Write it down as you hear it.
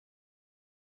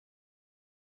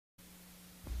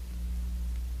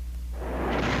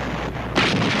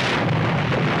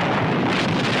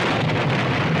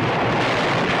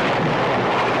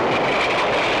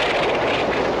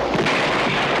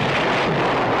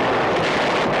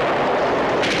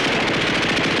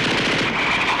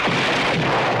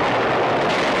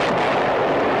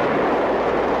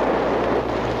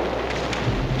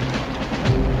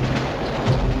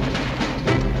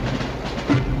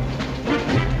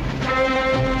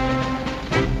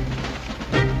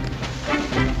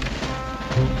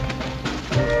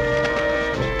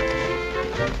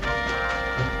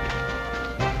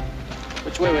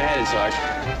Sarge?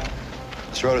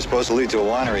 This road is supposed to lead to a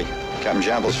winery. Captain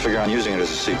Jamble's figuring on using it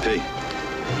as a CP.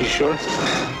 You sure?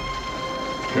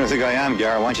 You don't think I am,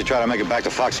 Garrett? Why don't you try to make it back to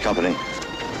Fox Company?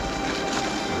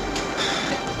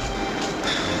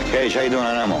 Cage, how you doing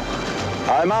on ammo?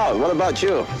 I'm out. What about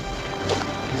you?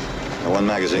 One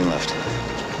magazine left.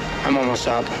 I'm almost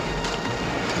out.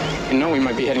 You know we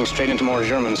might be heading straight into more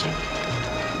Germans.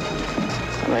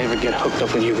 If I ever get hooked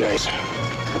up with you guys.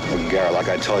 Well, Garrett, like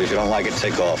I told you, if you don't like it,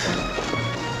 take off.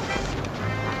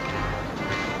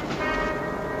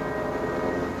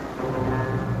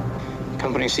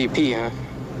 Company CP, huh?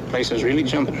 Place is really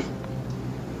jumping.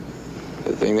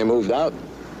 Good thing they moved out.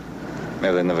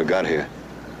 Maybe they never got here.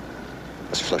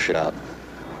 Let's flush it out.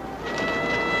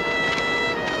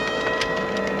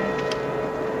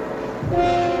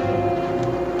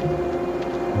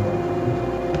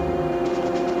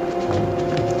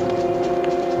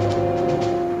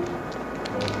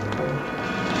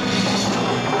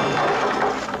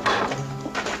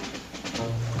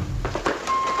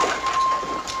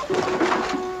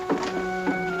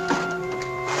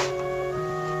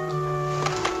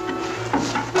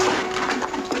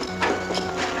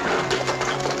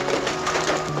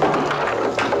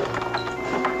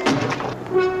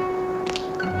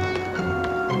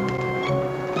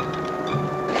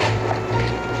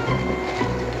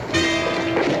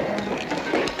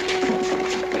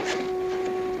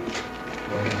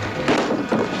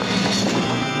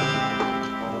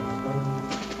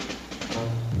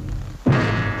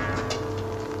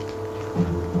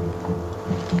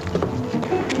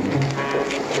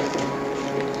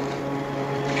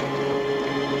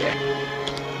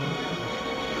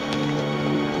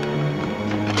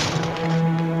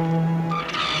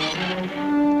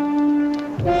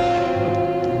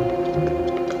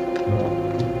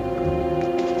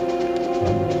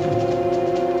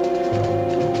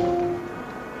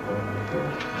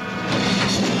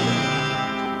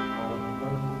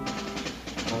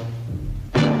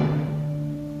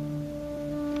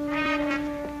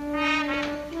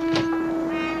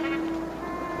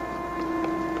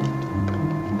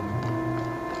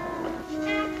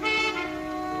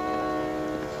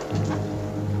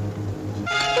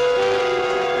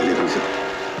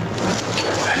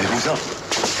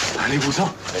 Allez-vous-en.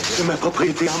 C'est ma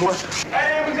propriété à moi.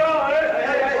 Allez-vous-en,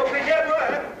 propriété à moi.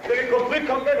 Vous avez compris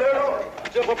quand même, alors.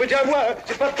 C'est la propriété à moi,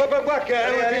 c'est pas de moi qui a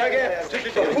la guerre.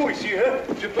 C'est pas fou ici, hein.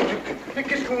 Mais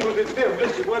qu'est-ce que vous voulez faire? Vous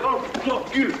laissez-moi dans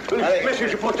recul. Monsieur,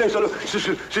 je proteste.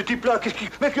 Ce type-là, qu'est-ce qu'il...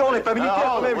 Mais on n'est pas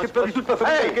militaire quand même. J'ai perdu toute ma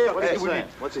famille à la guerre.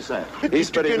 What's he saying?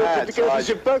 He's pretty mad, Sarge. Je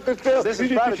sais pas que faire. This is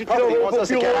private property. He wants us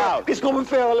to get out. Qu'est-ce qu'on veut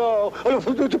faire alors?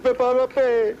 Tu peux pas la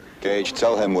paix. Gage,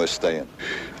 tell him we're staying.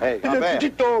 Hey, grand-père.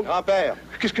 Grand-père.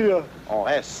 Qu'est-ce qu'il y a? On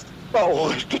reste. Ah, on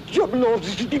reste. Diable, non,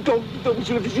 dis-donc,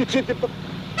 monsieur l'officier, c'était pas...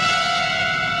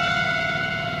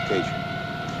 Cage.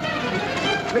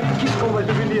 Mais qu'est-ce qu'on va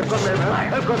devenir quand même,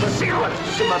 hein?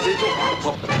 C'est ma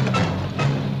maison.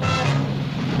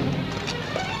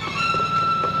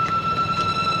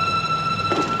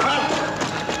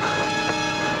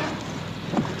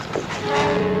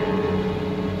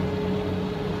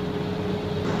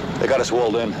 They got us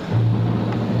walled in.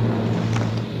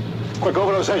 Quick,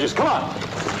 over those hedges. Come on.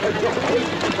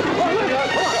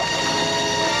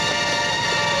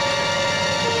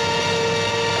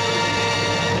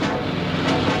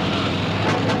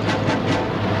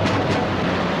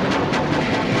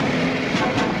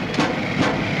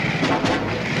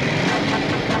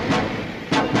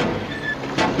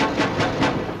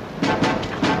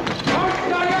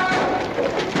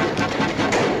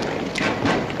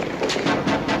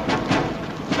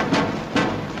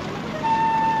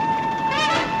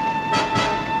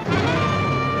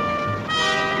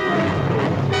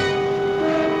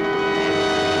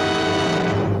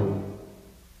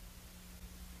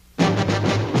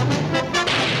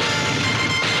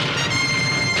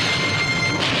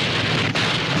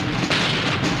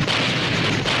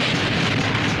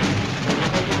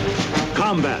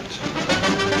 Combat.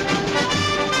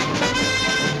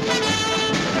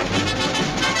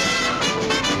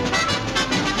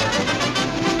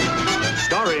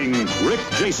 Starring Rick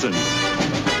Jason.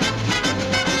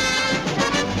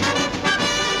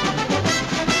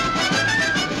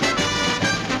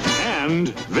 And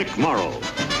Vic Morrow.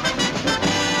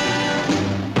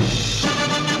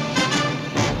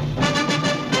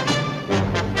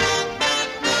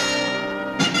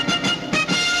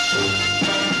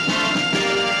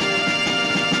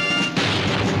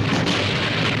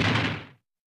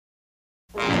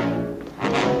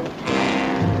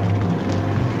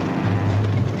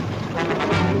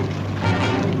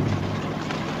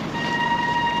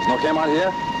 No camera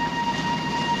here?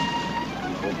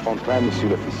 Contraire, monsieur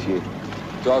l'officier.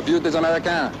 Tu as vu des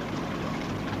Américains?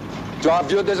 Tu as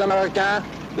vu des Américains?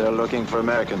 They're looking for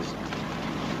Americans.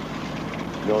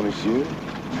 Non, monsieur.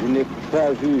 Je n'ai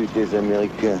pas vu des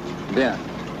Américains. Bien.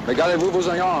 Mais gardez-vous vos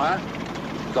oignons, hein?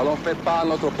 Nous allons faire part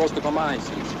notre poste commun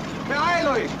ici. Beeilt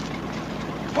euch!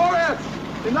 Vorwärts!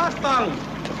 Den Lastwagen!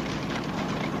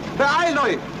 Beeilt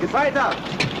euch! Geht weiter!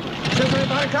 Setzt die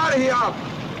Barrikade hier ab!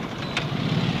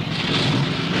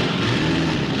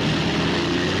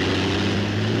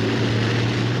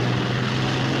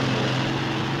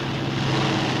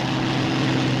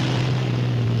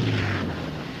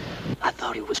 I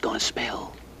thought he was gonna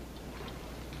spell.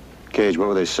 Cage, what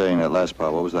were they saying that last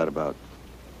part? What was that about?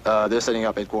 They're setting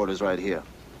up headquarters right here.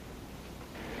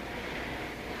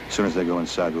 As soon as they go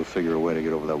inside, we'll figure a way to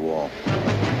get over that wall.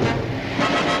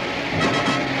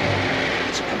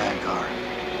 It's a command car.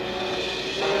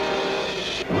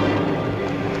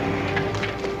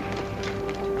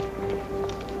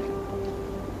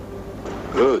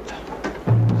 Gut.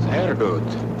 Sehr gut.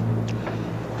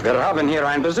 Wir haben hier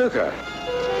einen Besucher.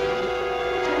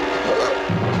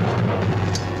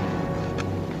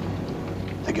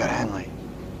 They got Henley.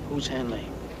 Who's Henley?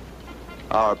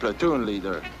 Our platoon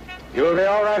leader. You will be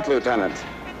all right, Lieutenant.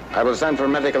 I will send for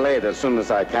medical aid as soon as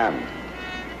I can.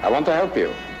 I want to help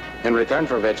you, in return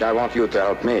for which I want you to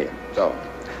help me. So,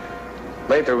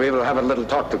 later we will have a little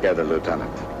talk together, Lieutenant.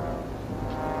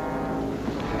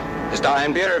 Ist da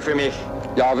ein Bier für mich?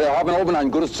 Ja, wir haben oben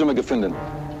ein gutes Zimmer gefunden.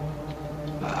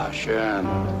 Ah, schön.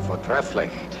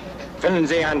 Vortrefflich. Finden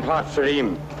Sie einen Platz für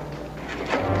ihn.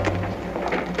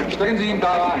 Stecken Sie ihn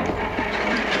da rein.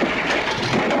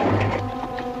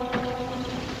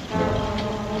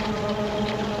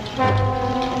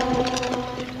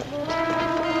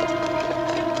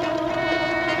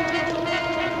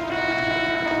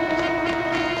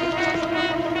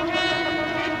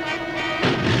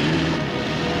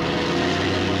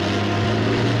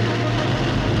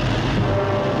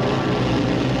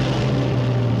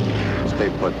 Stay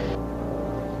put.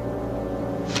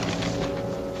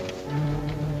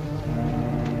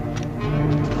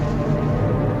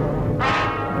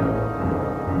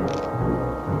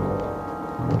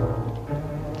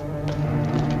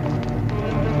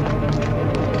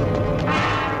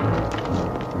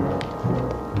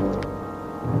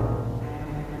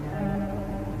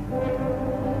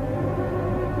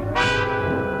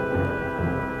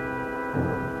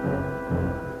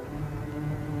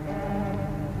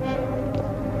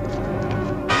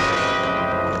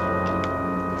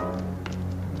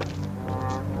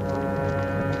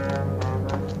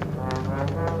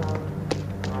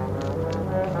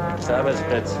 Servus,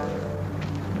 Fritz.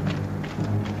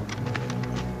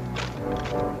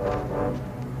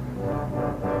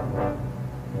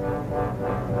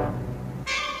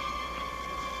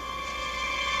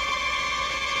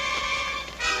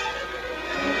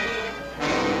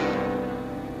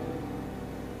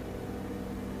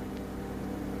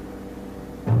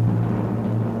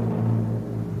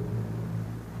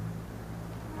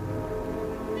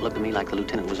 Looked to me like the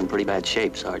lieutenant was in pretty bad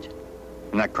shape, Sarge.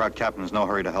 And that crack captain's no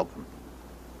hurry to help him.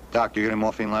 Doc, do you get any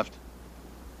morphine left?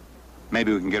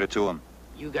 Maybe we can get it to him.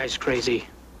 You guys crazy.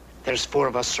 There's 4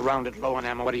 of us surrounded, low on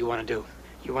ammo. What do you want to do?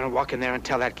 You want to walk in there and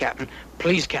tell that captain,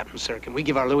 please, Captain, sir, can we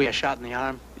give our Louis a shot in the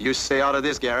arm? You stay out of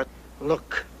this, Garrett.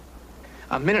 Look,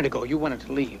 a minute ago you wanted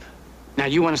to leave. Now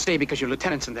you want to stay because your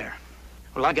lieutenant's in there.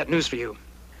 Well, I got news for you.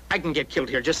 I can get killed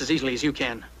here just as easily as you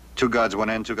can. 2 guards went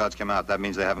in, 2 guards came out. That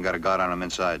means they haven't got a guard on them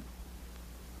inside.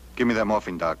 Give me that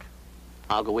morphine, Doc.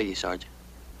 I'll go with you, Sarge.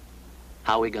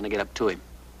 How are we gonna get up to him?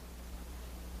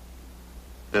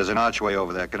 There's an archway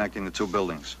over there connecting the 2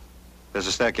 buildings. There's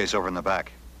a staircase over in the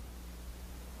back.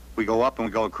 We go up and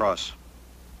we go across.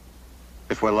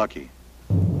 If we're lucky.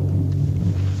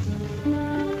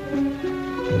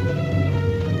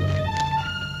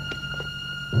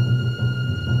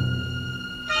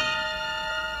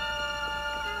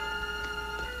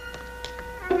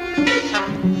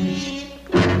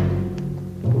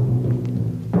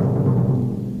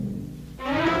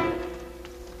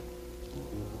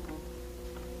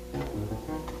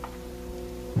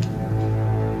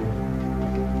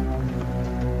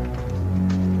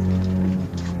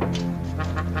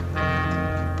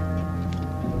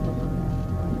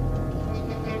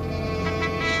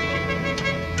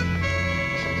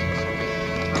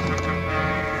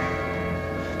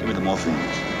 Give me the morphine.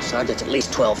 Sarge, that's at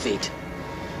least 12 feet.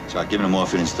 Sorry, give me the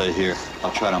morphine and stay here.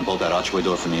 I'll try to unbolt that archway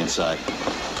door from the inside.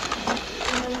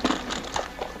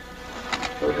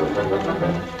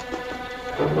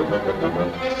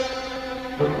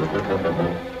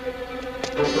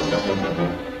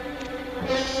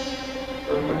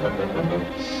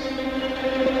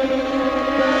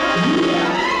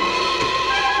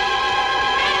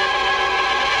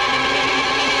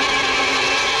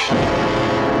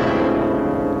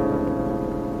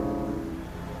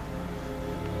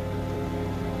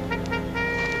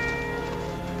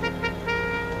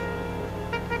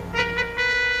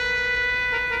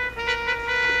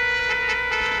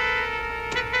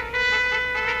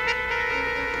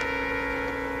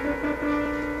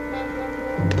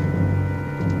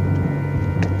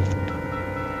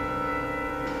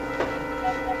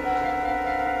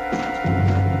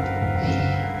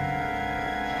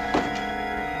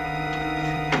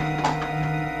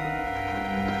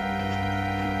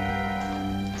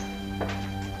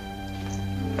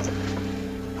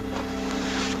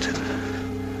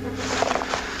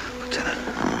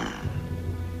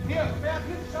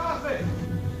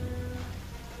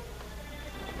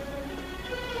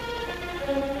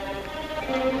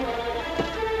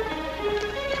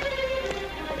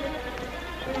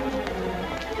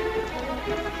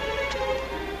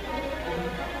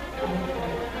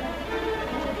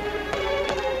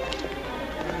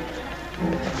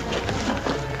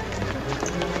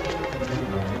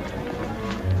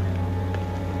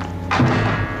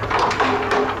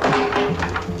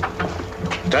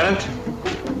 Lieutenant?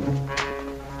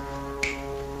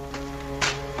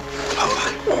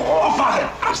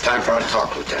 It's time for a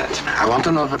talk, Lieutenant. I want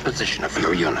to know the position of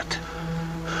your unit.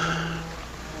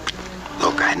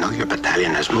 Look, I know your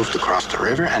battalion has moved across the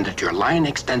river and that your line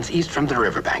extends east from the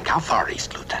riverbank. How far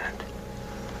east, Lieutenant?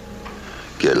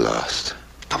 Get lost.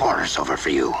 The water's over for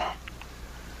you.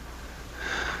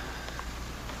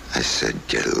 I said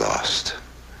get lost.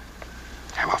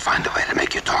 I will find a way to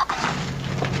make you talk.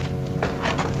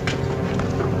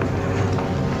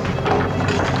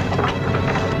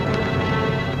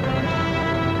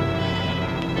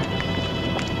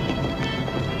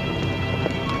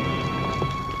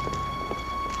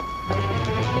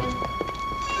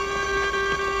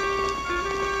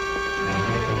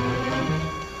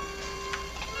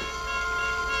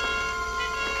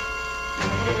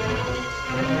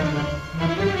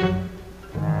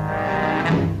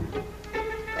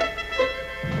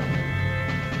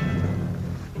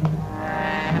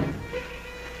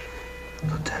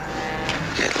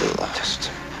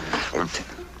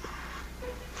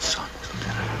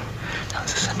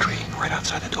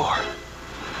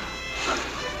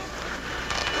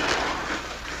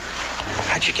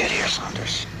 How'd you get here,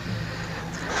 Saunders?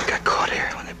 I got caught here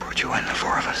when they brought you in, the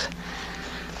four of us.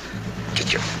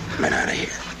 Get your men out of here.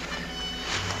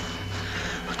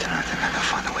 Lieutenant, they're gonna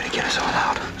find a way to get us all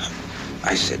out.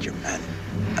 I said your men.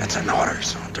 That's an order,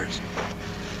 Saunders.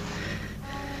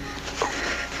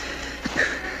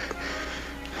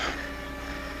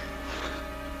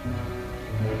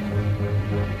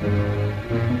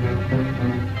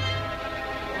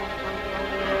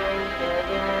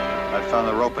 I found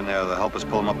the rope in there that'll help us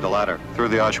pull him up the ladder, through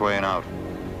the archway and out.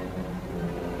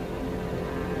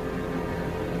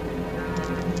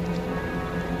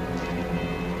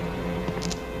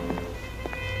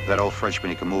 That old Frenchman,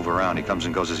 he can move around. He comes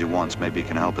and goes as he wants. Maybe he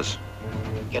can help us.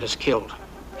 Get us killed.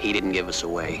 He didn't give us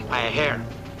away. By a hair.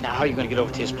 Now, how are you going to get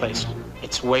over to his place?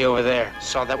 It's way over there.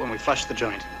 Saw that when we flushed the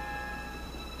joint.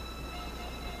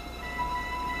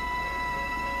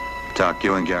 Doc,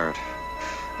 you and Garrett,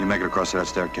 you make it across to that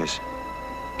staircase.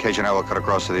 Cage and I will cut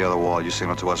across to the other wall. You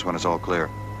signal to us when it's all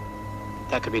clear.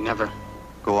 That could be never.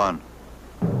 Go on.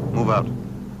 Move out.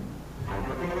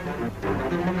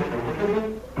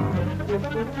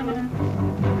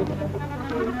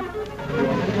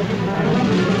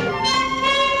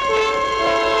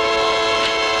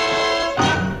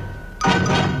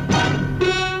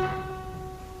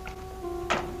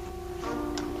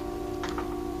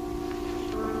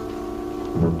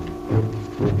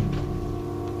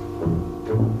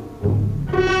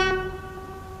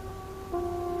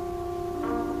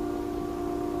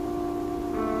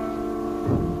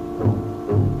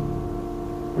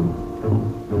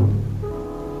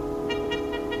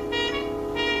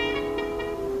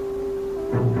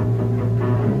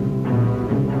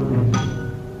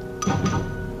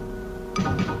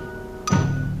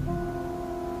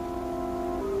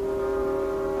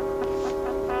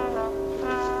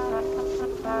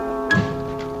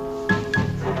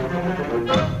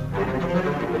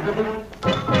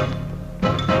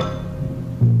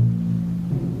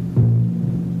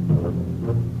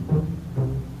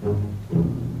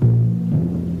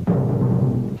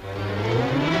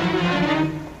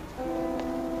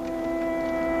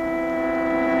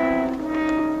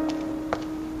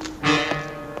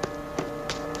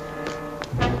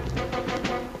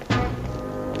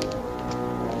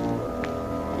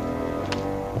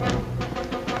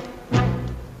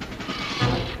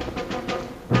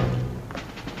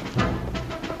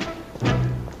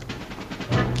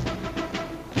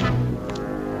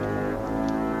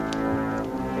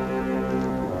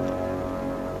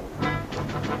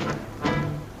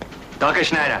 Danke,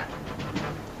 Schneider.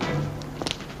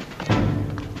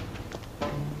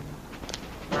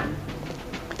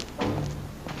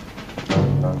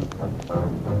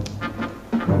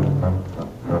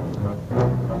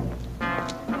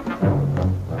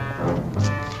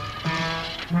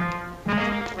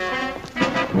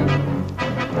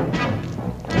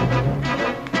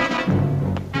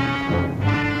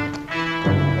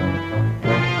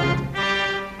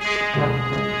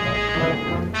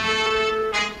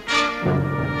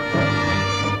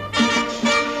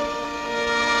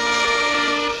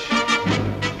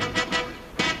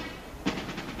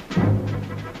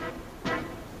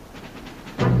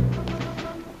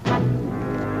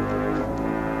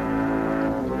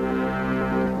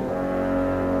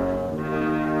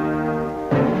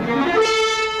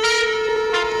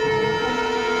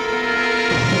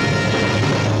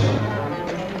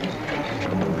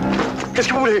 Qu'est-ce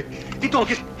que vous voulez? Dites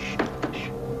donc,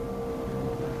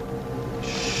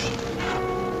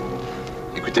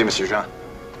 Écoutez, Monsieur Jean,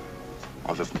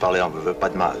 On veut vous parler, on vous veut pas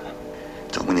de mal.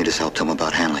 Don't we need his help? Tell him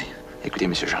about Hanley. Écoutez,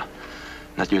 monsieur Jean,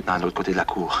 notre lieutenant de l'autre côté de la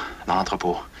cour, dans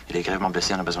l'entrepôt. Il est gravement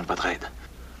blessé, on a besoin de votre aide.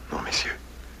 Non, messieurs.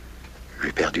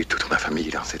 J'ai perdu toute ma famille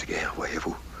dans cette guerre,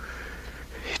 voyez-vous.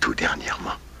 Et tout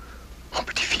dernièrement, mon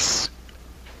petit-fils,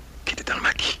 qui était dans le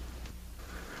maquis.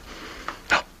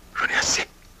 Non, j'en ai assez.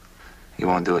 He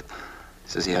won't do it.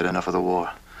 He says he had enough of the war.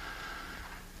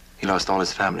 He lost all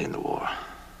his family in the war.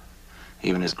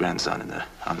 Even his grandson in the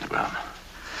underground.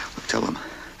 Look, tell him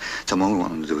all we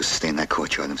want him to do is stay in that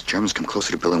courtyard. And if the Germans come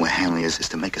closer to the building where Hanley is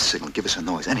to make a signal, give us a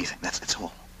noise, anything. That's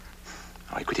all.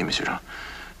 Alors, écoutez, monsieur Jean,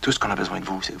 tout ce qu'on a besoin de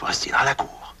vous, c'est que vous restiez dans la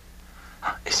cour.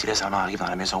 Hein? Et si les Allemands arrivent dans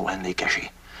la maison où Hanley est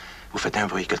caché, vous faites un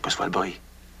bruit, quel que soit le bruit.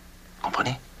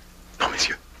 Comprenez? Non,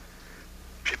 messieurs.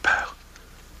 J'ai peur.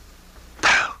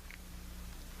 Peur.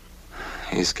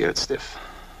 He's scared stiff.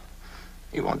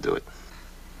 He won't do it.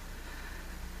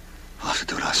 We'll have to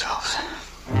do it ourselves.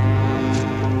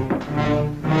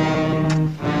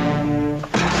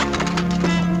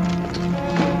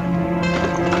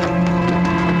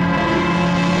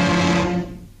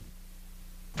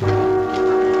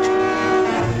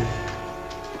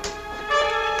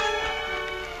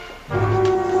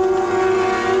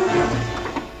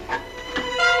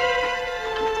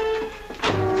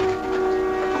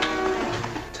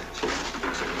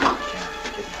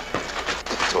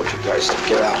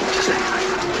 Get out.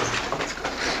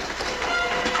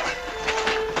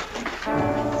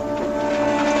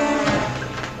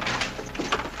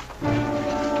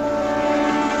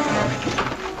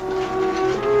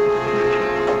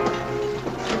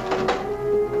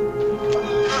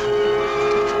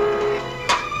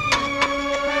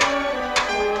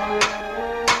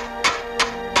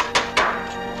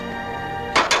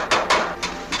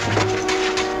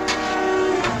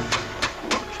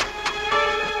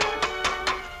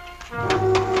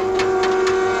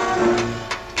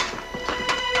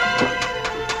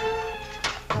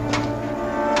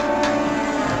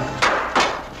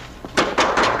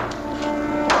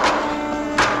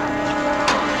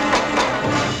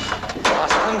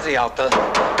 Alter,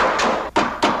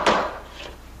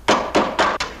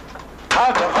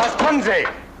 was tun Sie?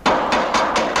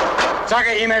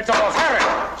 Sage ihm jetzt aufhören!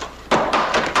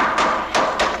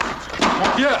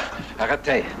 Mon Dieu!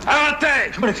 Arrêtez!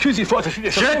 Arrêtez! Je m'en excuse, il faut attacher les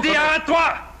Je dis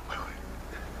arrête-toi!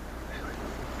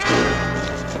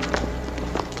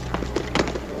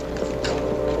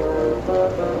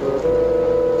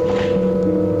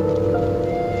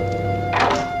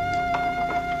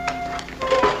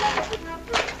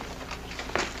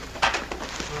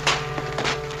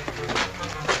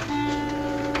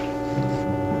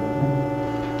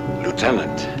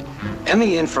 Lieutenant,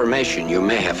 any information you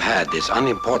may have had is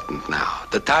unimportant now.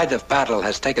 The tide of battle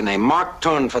has taken a marked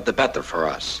turn for the better for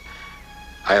us.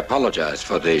 I apologize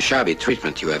for the shabby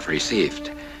treatment you have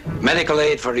received. Medical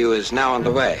aid for you is now on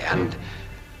the way, and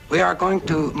we are going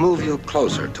to move you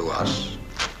closer to us.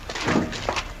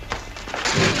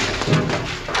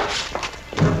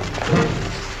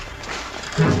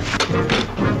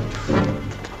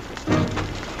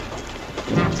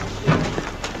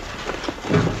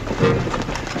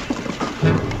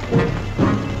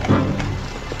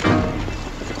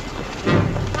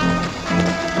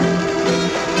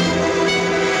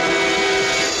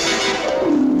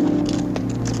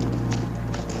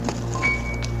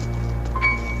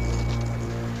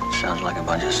 Sounds like a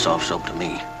bunch of soft soap to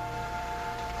me.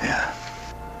 Yeah.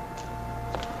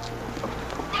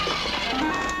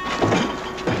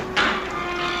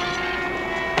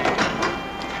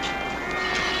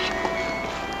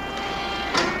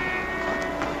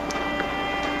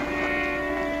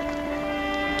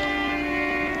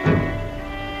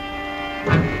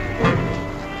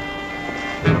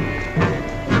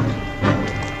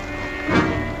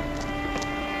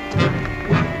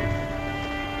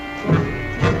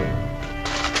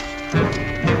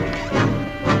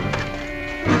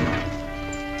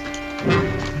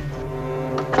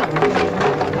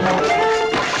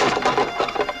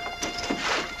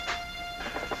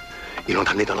 Ils l'ont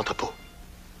amené dans l'entrepôt.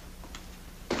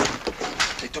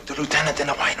 They took the lieutenant in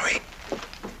the winery.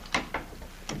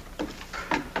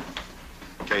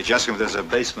 Okay, just if there's a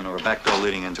basement or a back door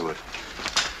leading into it.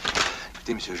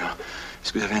 Écoutez, monsieur Jean,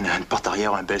 est-ce que vous avez une porte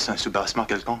arrière ou un bassin, un sous-bassement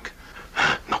quelconque?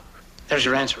 Non. There's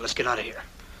your answer. Let's get out of here.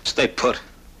 Stay put.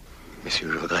 Messieurs,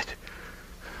 je regrette.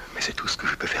 Mais c'est tout ce que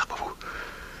je peux faire pour vous.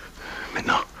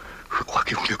 Maintenant, je crois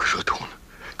qu'il vaut mieux que je retourne.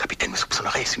 Le capitaine me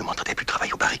soupçonnerait s'il ne m'entendait plus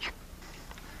travailler au barrique.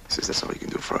 He says that's all he can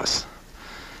do for us.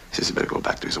 He says he better go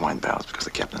back to his wine barrels because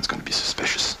the captain's going to be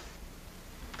suspicious.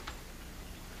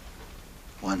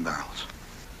 Wine barrels.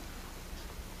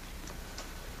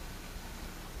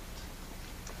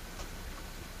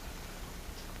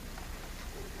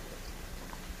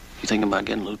 thinking about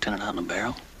getting Lieutenant out in a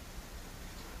barrel?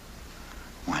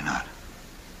 Why not?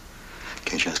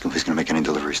 Can't you ask him if he's going to make any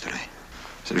deliveries today?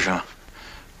 Sergent,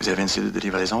 vous avez une cellule de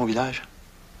livraison au village?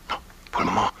 Non, pour le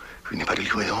moment, je n'ai pas de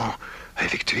livraison à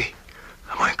effectuer.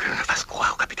 À moins que je ne fasse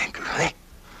croire au capitaine que j'en ai.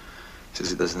 Says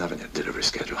he doesn't have any delivery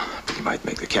schedule, but he might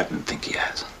make the captain think he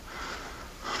has.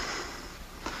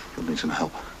 He'll need some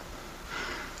help.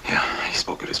 Yeah, he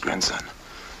spoke of his grandson.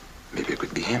 Maybe it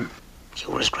could be him. If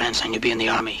you were his grandson, you'd be in the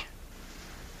army.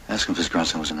 Ask him if his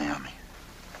grandson was in the army.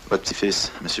 Votre petit-fils,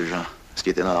 Monsieur Jean, est-ce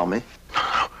qu'il était dans l'armée? Non,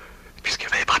 non, puisqu'il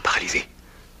avait les bras paralysés.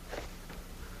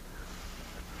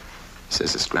 He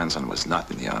says his grandson was not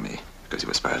in the army because he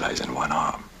was paralyzed in one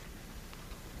arm.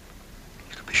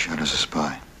 He could be shot as a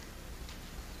spy.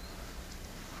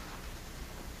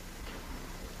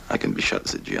 I can be shot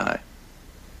as a GI.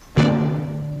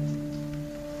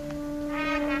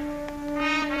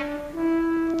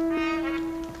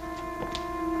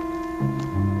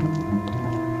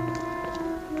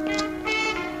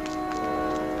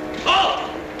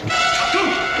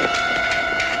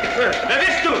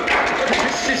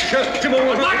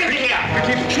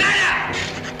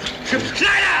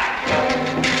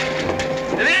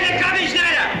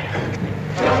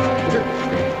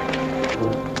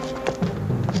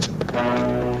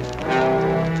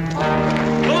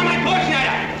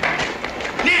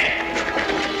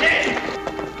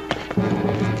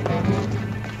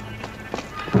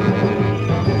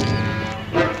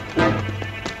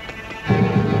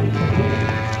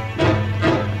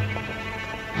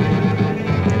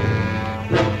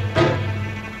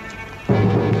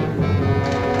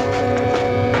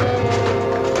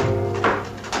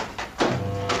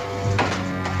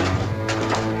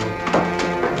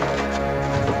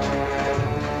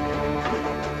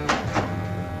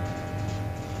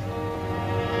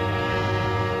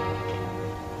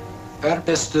 Père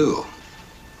Pestou,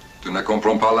 Tu ne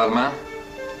comprends pas l'allemand?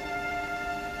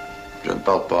 Je ne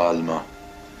parle pas allemand.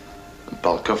 Je ne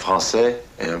parle que français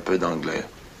et un peu d'anglais.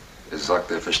 Er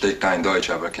sagt, versteht kein Deutsch,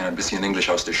 aber er kennt ein bisschen Englisch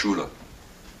aus der Schule.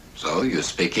 so you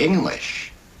speak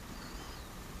English.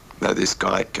 That is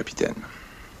correct, Capitaine.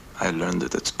 I learned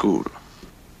it at school.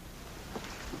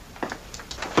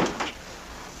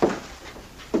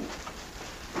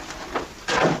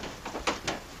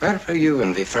 Where were you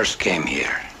when we first came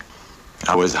here?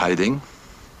 I was hiding.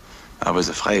 I was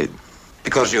afraid.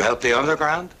 Because you helped the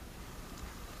underground?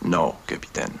 No,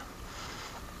 Capitaine.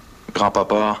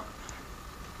 Grandpapa,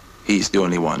 he's the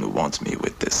only one who wants me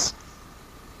with this.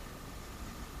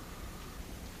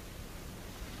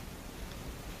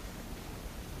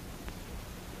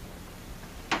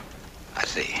 I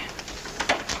see.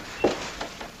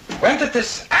 When did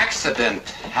this accident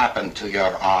happen to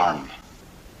your arm?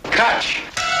 Catch!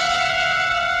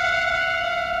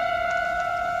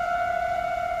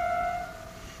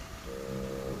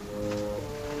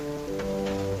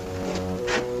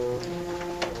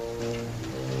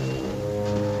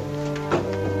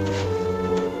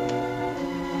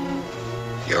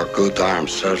 Your good arm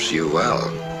serves you well.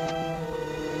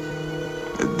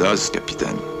 It does,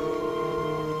 Capitaine.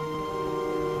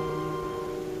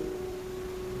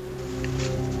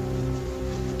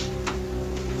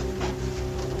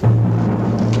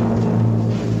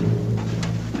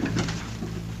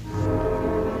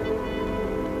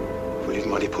 Vous lui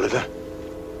demandez pour le vin?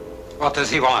 What does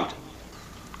he want?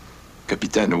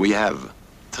 Capitaine, we have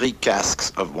 3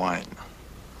 casks of wine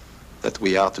that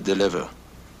we are to deliver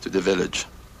to the village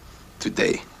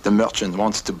today. The merchant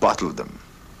wants to bottle them.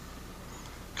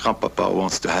 Grandpapa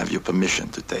wants to have your permission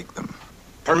to take them.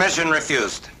 Permission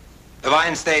refused. The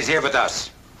wine stays here with us.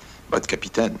 But,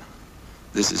 Capitaine,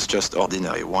 this is just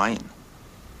ordinary wine.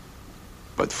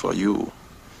 But for you,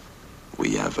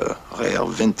 we have a rare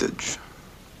vintage.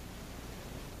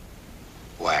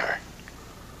 Where?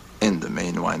 In the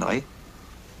main winery.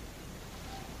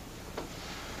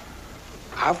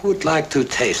 I would like to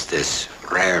taste this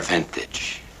rare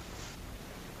vintage.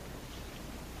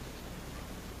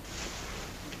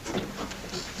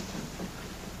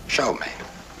 Show me.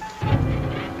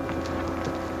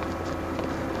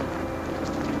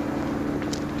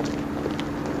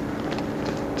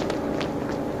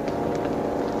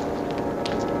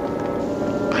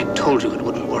 I told you it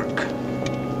wouldn't work.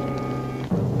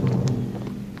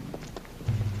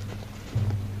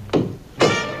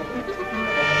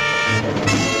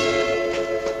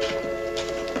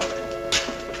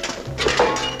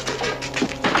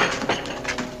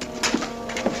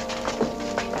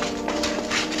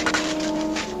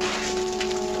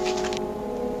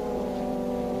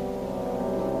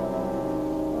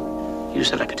 You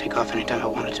said I could take off anytime I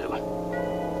wanted to.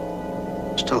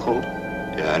 Still hold?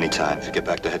 Yeah, anytime. If you get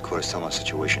back to headquarters, tell them our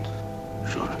situation.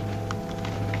 Sure.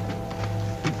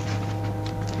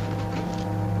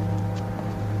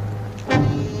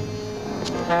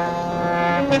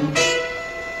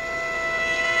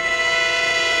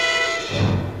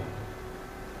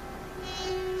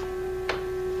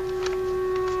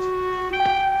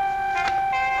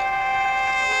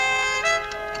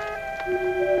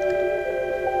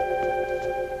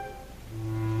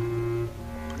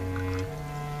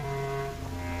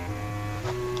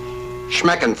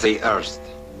 Schmecken Sie erst.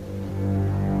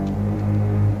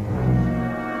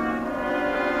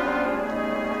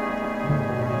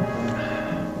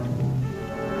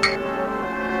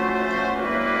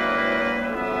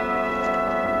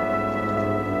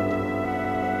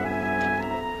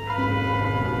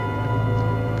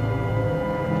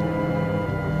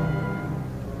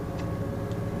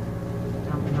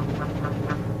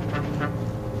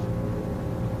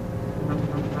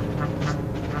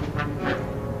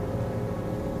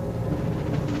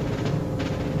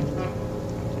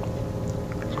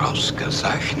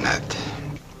 Ausgezeichnet.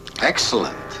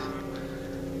 Excellent.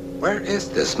 Where is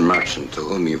this merchant to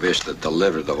whom you wish to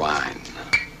deliver the wine?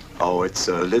 Oh, it's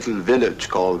a little village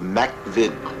called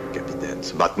Macville, Capitaine.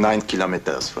 It's about 9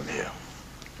 kilometers from here.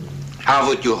 How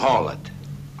would you haul it?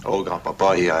 Oh,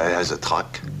 Grandpapa here has a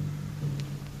truck.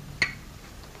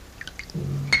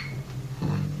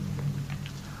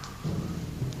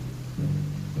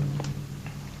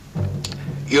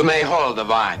 You may haul the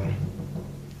wine.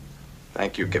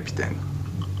 Thank you, Capitaine.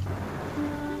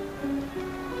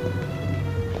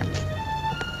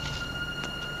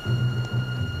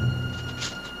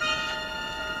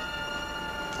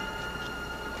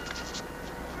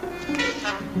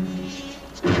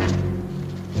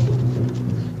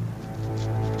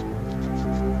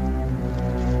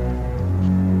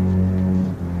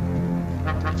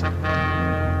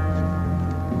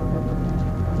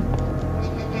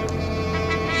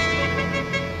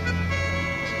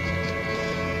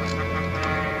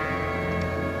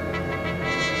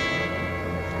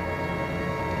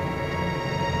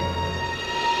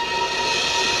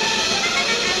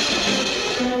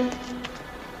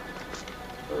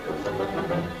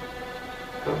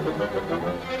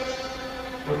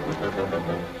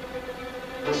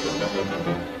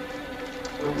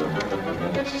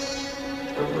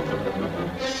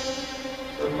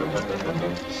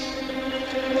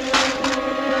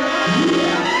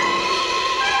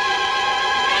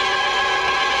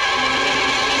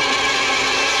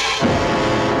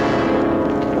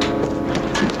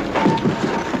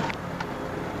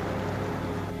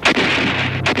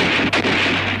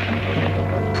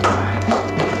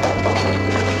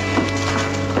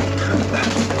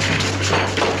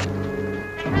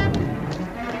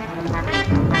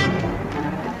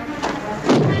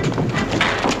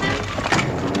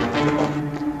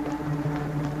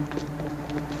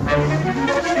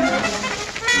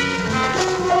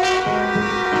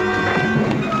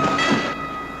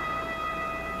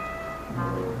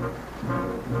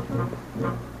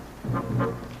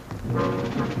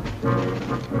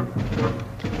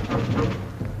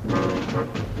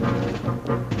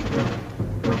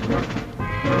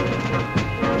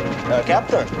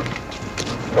 Captain,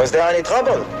 was there any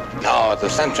trouble? No, the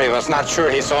sentry was not sure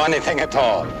he saw anything at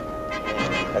all.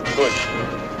 That's good.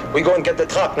 We go and get the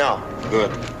truck now.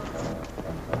 Good.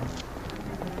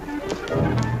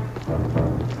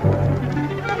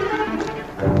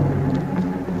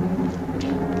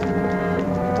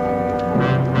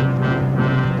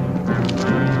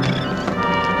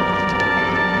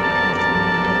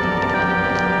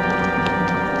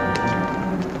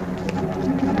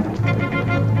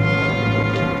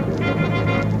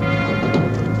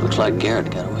 Looks like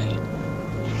Garrett got away.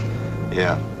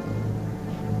 Yeah.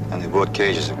 And they bought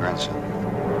cages at Grenson.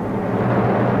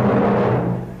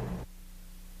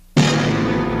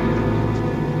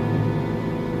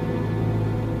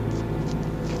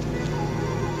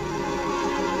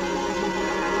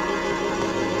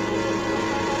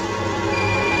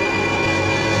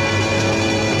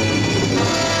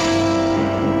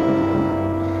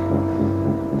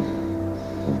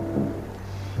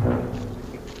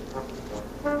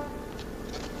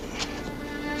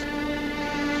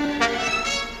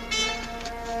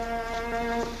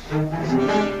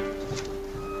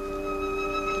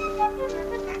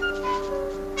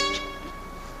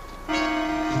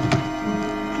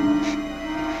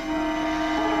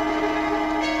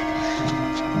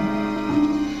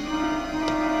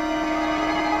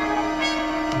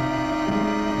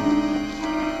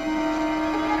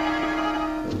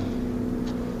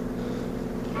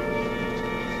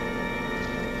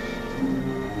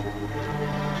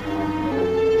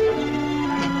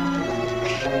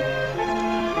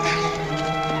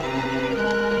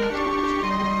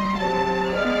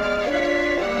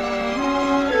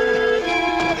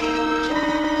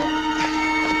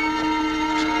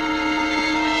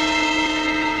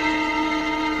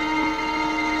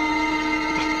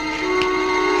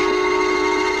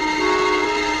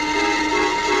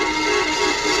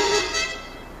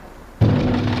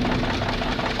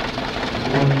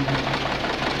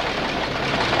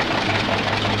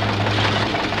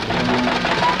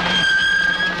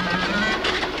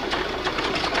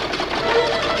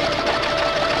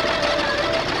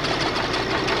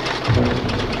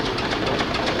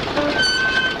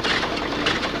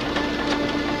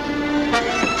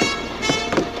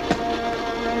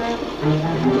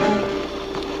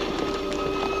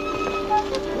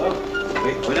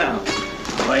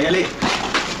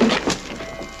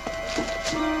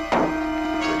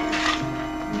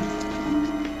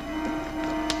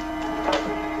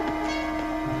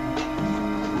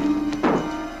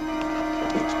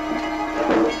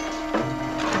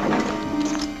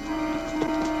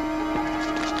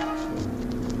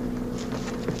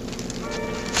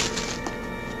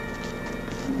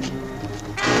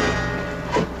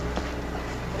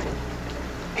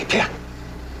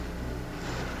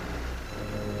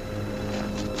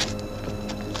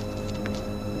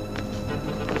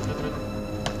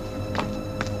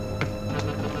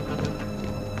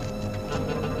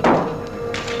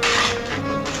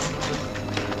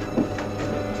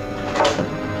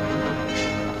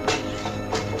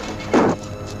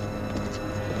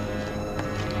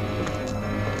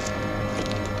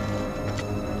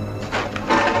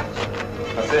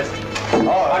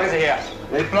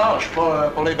 Les planches,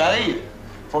 pour les barils.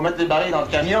 Faut mettre les barils dans le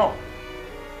camion.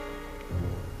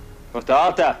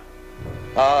 Porta.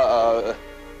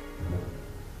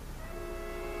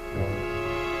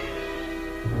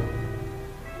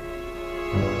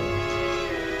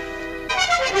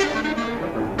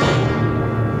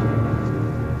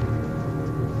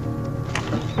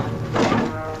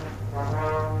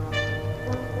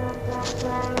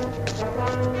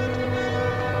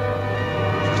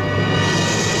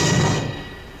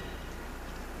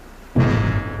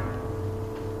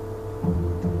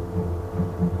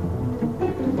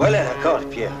 Voilà la corde,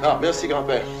 Pierre. Ah, merci,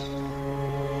 grand-père.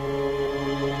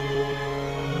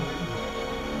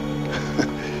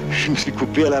 Je me suis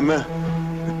coupé à la main.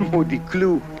 Maudit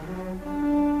clou.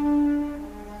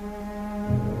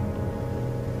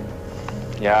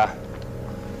 Ja.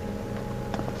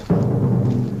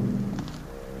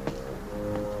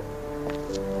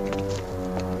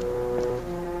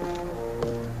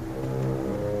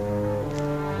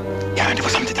 Il y a un de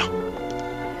vos hommes dedans.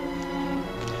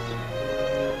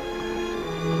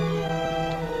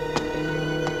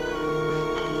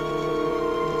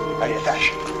 Allez,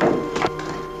 attache.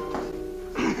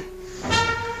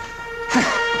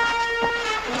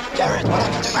 Garrett, what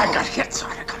happened to you? I got hit, so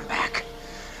I had to come back.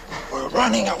 We're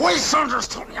running away. Saunders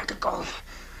told me I could go.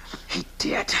 He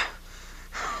did.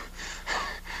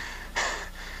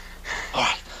 All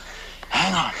right,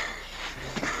 hang on.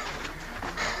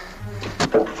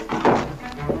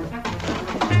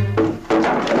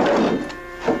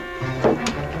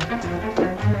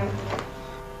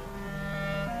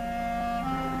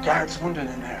 Garrett's wounded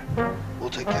in there. We'll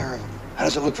take care of him. How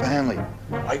does it look for Hanley?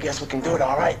 I guess we can do it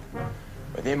all right.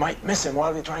 But they might miss him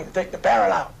while they're trying to take the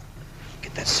barrel out.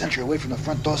 Get that sentry away from the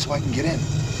front door so I can get in.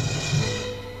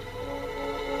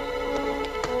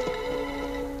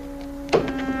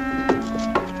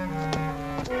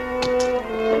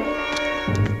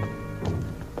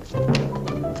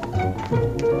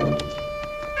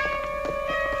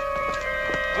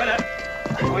 Voilà.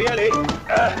 On va y aller.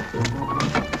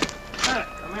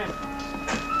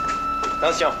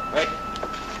 Attention, oui.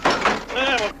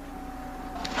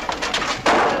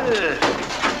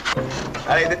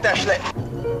 Allez, détache-les.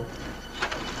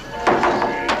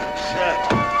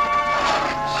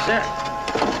 Ça.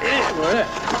 Et voilà.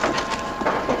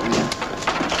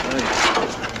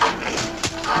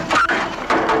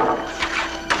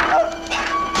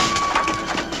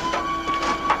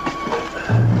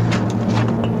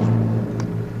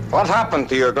 What happened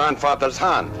to your grandfather's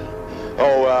hand?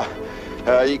 Oh,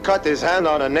 he cut his hand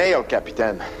on a nail,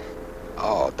 Capitaine.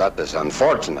 Oh, that is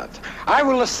unfortunate. I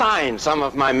will assign some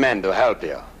of my men to help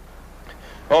you.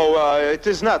 Oh, it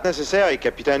is not necessary,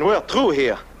 Capitaine. We're through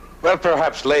here. Well,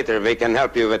 perhaps later we can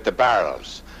help you with the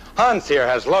barrels. Hans here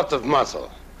has lots of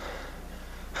muscle.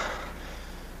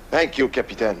 Thank you,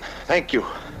 Capitaine. Thank you.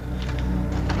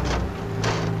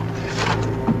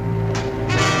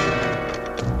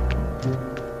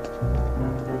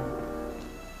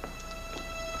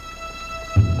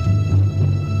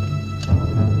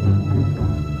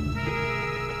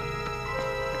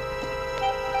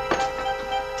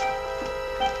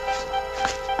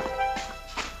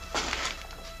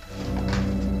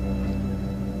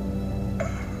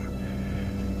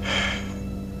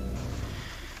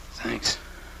 Thanks.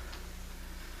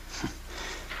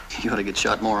 You ought to get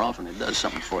shot more often. It does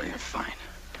something for you. Fine.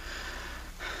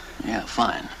 Yeah,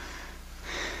 fine.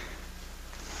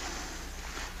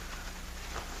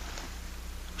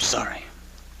 Sorry.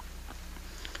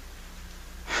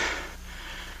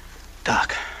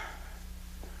 Doc.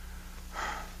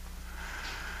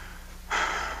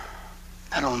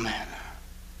 That old man.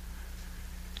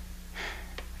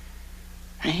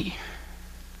 He...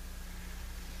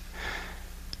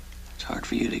 It's hard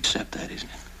for you to accept that, isn't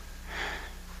it?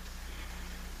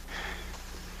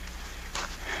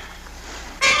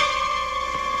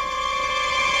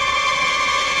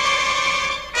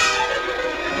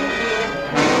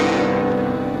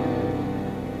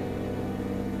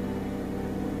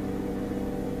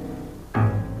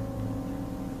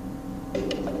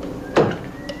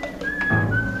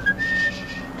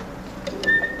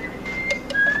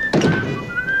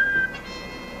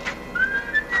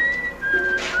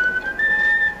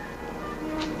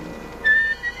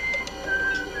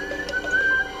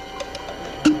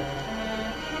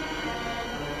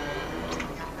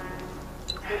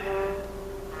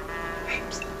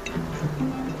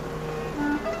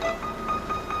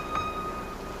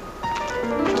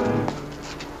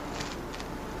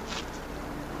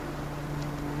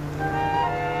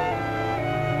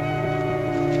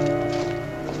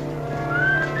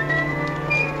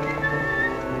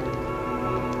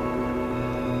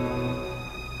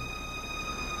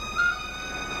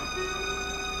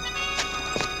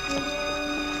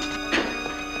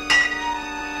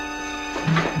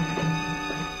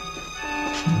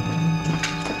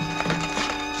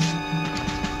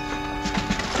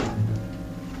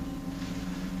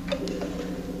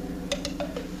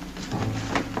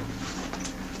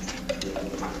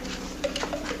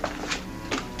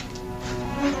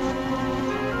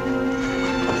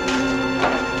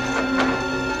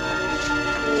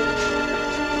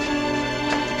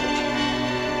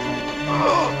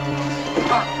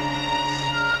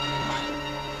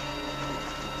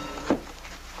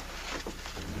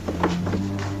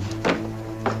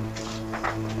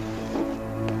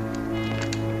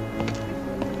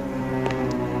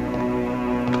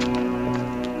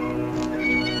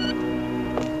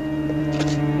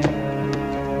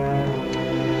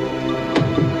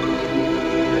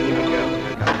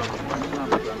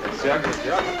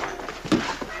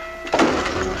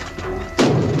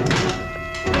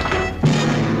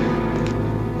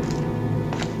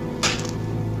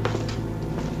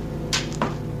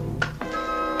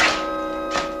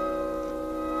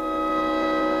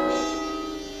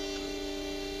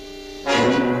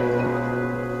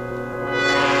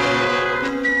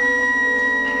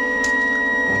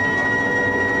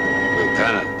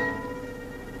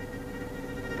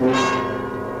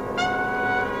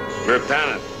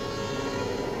 Lieutenant.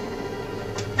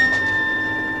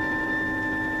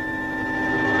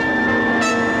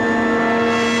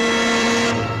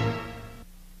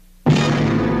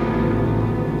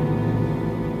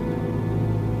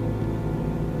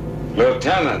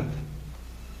 Lieutenant.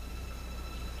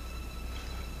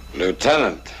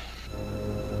 Lieutenant.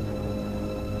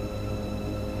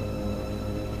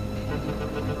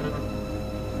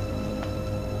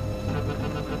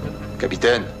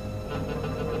 Capitaine.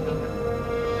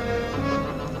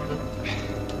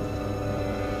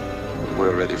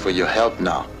 We're ready for your help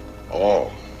now.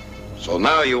 Oh, so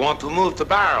now you want to move the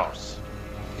barrels?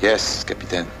 Yes,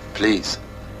 Capitaine, please.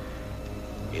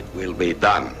 It will be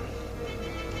done.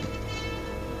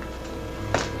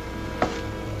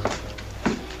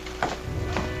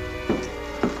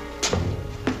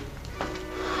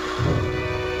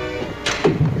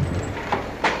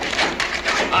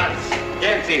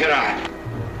 Gehen Sie herein.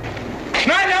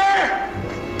 Schneider!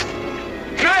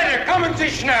 Schneider, kommen Sie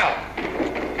schnell!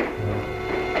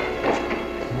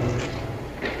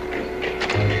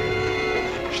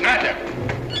 Schneider,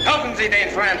 helfen Sie den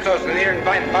Franzosen, Ihren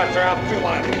Weinpasser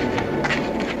aufzuladen.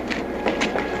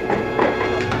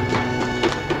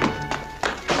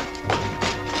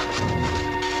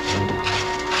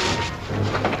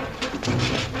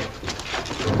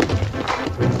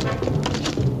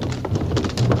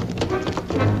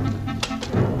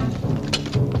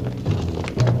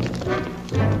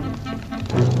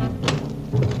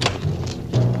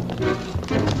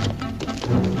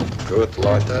 Gut,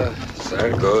 Leute, sehr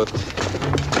gut.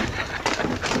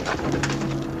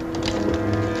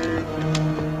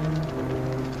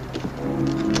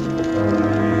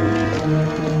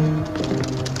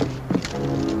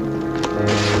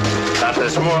 That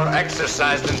is more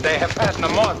exercise than they have had in a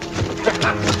month.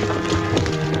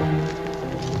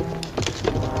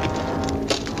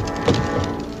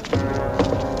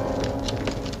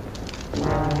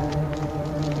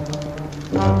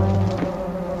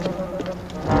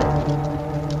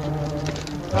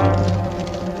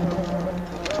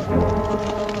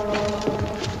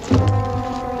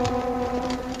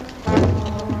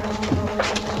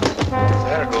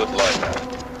 Sehr gut, Leute.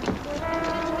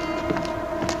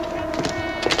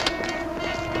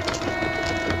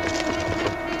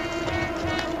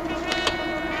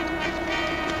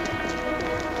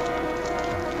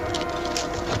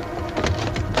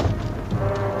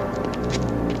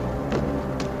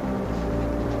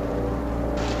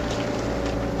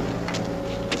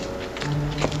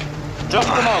 Just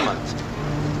a moment.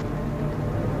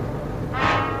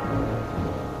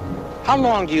 How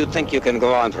long do you think you can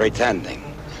go on pretending?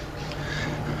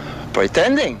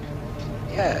 Pretending?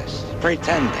 Yes,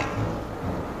 pretending.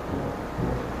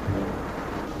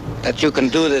 That you can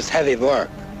do this heavy work.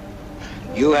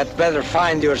 You had better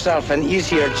find yourself an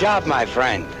easier job, my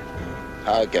friend.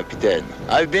 Ah, Capitaine,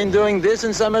 I've been doing this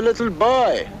since I'm a little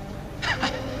boy.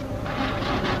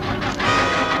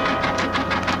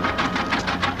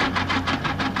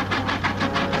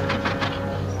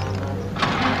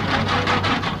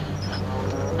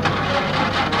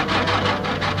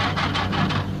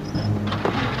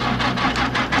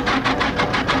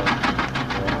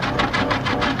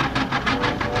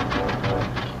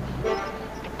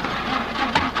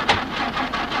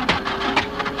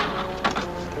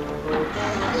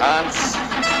 Hans,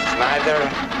 Schneider,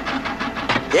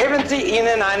 geben Sie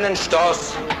ihnen einen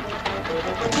Stoß.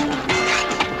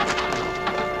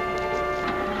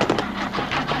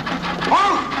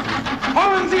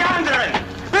 Holen Sie anderen!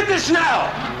 Bitte schnell!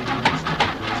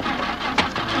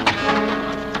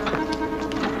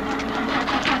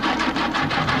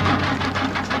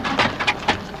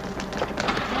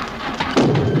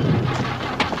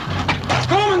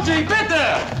 Kommen Sie,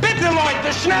 bitte! Bitte,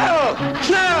 Leute, schnell!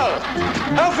 Schnell!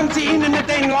 Helfen Sie ihnen mit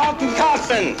den lauten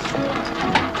Kassen!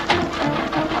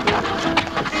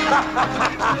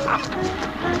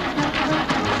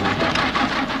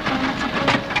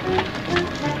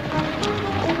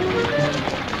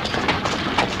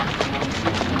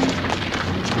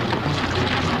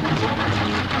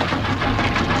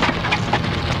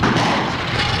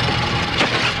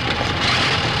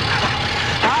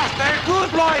 Ah, sehr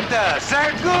gut, Leute!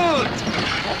 Sehr gut!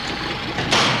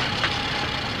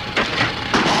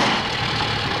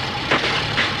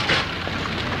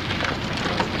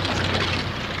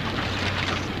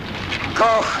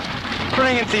 Koch,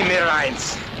 bringen Sie mir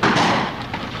eins.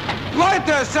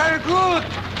 Leute, sehr gut!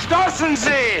 Stoßen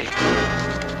Sie!